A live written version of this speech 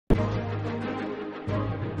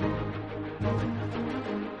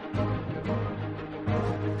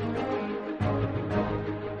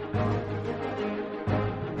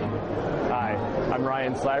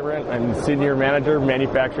Ryan Sybrant. I'm Senior Manager of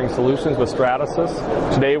Manufacturing Solutions with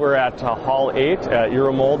Stratasys. Today we're at Hall 8 at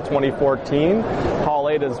EuroMold 2014. Hall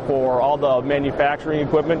 8 is for all the manufacturing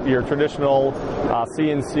equipment, your traditional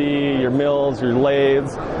CNC, your mills, your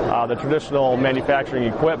lathes, the traditional manufacturing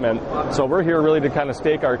equipment. So we're here really to kind of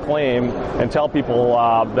stake our claim and tell people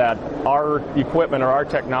that our equipment or our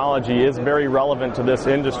technology is very relevant to this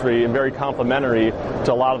industry and very complementary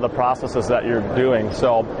to a lot of the processes that you're doing.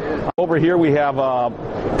 So over here we have a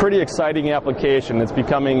pretty exciting application. It's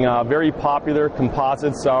becoming very popular.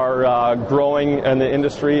 Composites are growing in the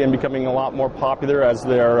industry and becoming a lot more popular as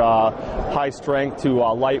their high strength to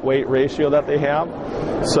lightweight ratio that they have.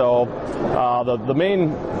 So the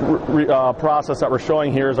main process that we're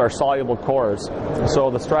showing here is our soluble cores.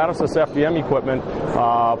 So the Stratasys FDM equipment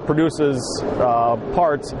produces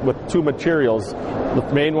parts with two materials. The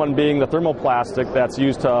main one being the thermoplastic that's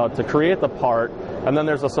used to create the part, and then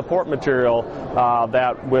there's a support material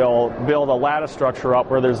that will build a lattice structure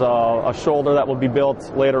up where there's a shoulder that will be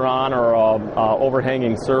built later on, or a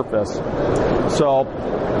overhanging surface. So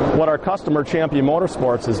what our customer Champion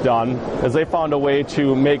Motorsports has done is they found a way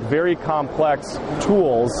to make very complex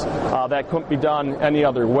tools that couldn't be done any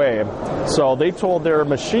other way. So they told their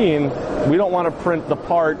machine, we don't want to print the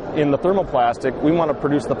part in the thermoplastic, we want to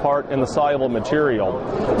produce the part in the soluble material.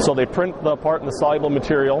 So they print the part in the soluble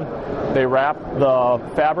material, they wrap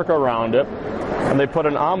the fabric around it, and they put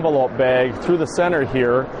an envelope bag through the center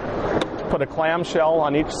here, put a clamshell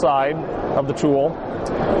on each side of the tool,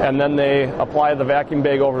 and then they apply the vacuum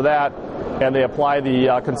bag over that, and they apply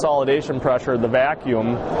the consolidation pressure of the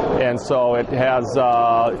vacuum, and so it has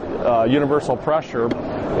universal pressure,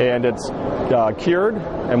 and it's cured,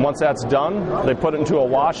 and once that's done, they put it into a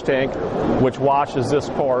wash tank which washes this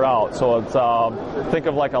core out. So it's think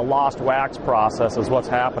of like a lost wax process is what's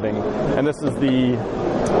happening, and this is the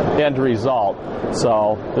end result.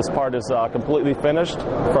 So this part is completely finished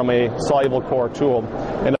from a soluble core tool.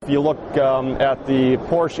 And if you look at the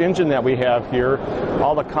Porsche engine that we have here,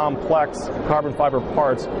 all the complex carbon fiber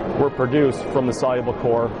parts were produced from the soluble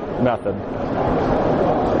core method.